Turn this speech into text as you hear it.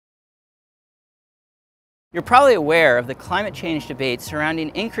You're probably aware of the climate change debate surrounding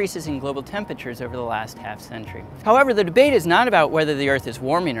increases in global temperatures over the last half-century. However, the debate is not about whether the Earth is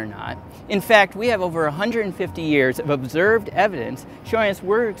warming or not. In fact, we have over 150 years of observed evidence showing us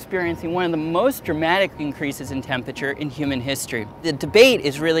we're experiencing one of the most dramatic increases in temperature in human history. The debate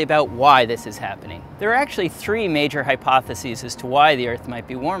is really about why this is happening. There are actually three major hypotheses as to why the Earth might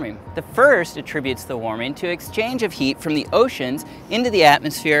be warming. The first attributes the warming to exchange of heat from the oceans into the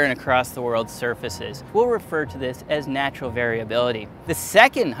atmosphere and across the world's surfaces. We'll refer to this as natural variability. The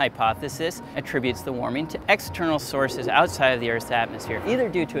second hypothesis attributes the warming to external sources outside of the Earth's atmosphere, either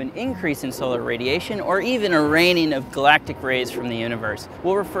due to an increase in solar radiation or even a raining of galactic rays from the universe.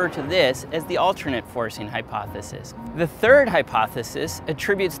 We'll refer to this as the alternate forcing hypothesis. The third hypothesis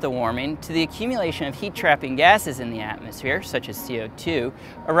attributes the warming to the accumulation of heat-trapping gases in the atmosphere, such as CO2,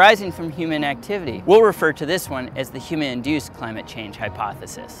 arising from human activity. We'll refer to this one as the human-induced climate change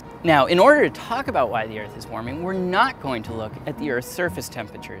hypothesis. Now, in order to talk about why the Earth is warming, we're not going to look at the Earth's surface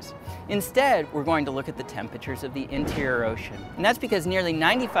temperatures. Instead, we're going to look at the temperatures of the interior ocean. And that's because nearly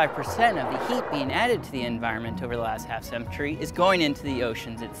 95% of the heat being added to the environment over the last half-century is going into the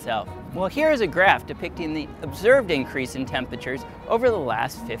oceans itself. Well, here is a graph depicting the observed increase in temperatures over the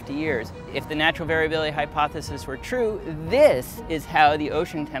last 50 years. If the natural variability hypothesis were true, this is how the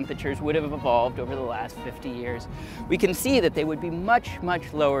ocean temperatures would have evolved over the last 50 years. We can see that they would be much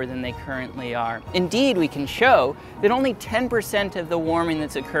lower than they currently are. Indeed, we can show that only 10% of the warming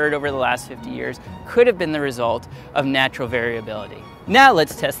that's occurred over the last 50 years could have been the result of natural variability. Now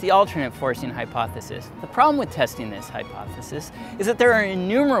let's test the alternate forcing hypothesis. The problem with testing this hypothesis is that there are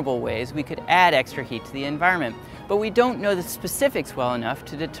innumerable ways we could add extra heat to the environment, but we don't know the specifics well enough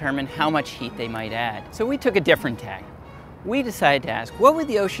to determine how much heat they might add. So we took a different tack. We decided to ask, what would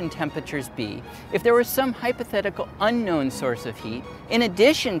the ocean temperatures be if there was some hypothetical unknown source of heat in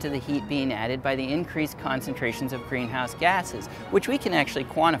addition to the heat being added by the increased concentrations of greenhouse gases, which we can actually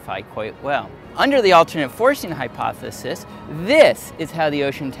quantify quite well. Under the alternate forcing hypothesis, this is how the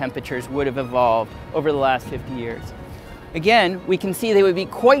ocean temperatures would have evolved over the last 50 years. Again, we can see they would be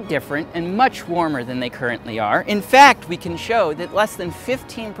quite different and much warmer than they currently are. In fact, we can show that less than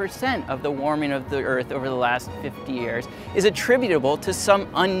 15% of the warming of the Earth over the last 50 years is attributable to some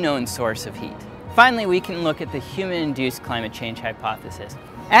unknown source of heat. Finally, we can look at the human-induced climate change hypothesis.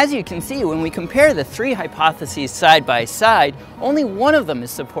 As you can see, when we compare the three hypotheses side by side, only one of them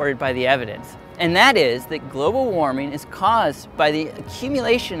is supported by the evidence. And that is that global warming is caused by the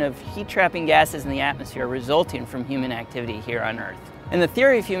accumulation of heat-trapping gases in the atmosphere resulting from human activity here on Earth. And the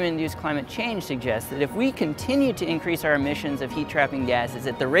theory of human-induced climate change suggests that if we continue to increase our emissions of heat-trapping gases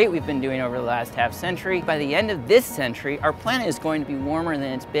at the rate we've been doing over the last half-century, by the end of this century, our planet is going to be warmer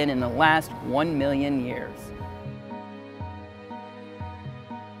than it's been in the last 1 million years.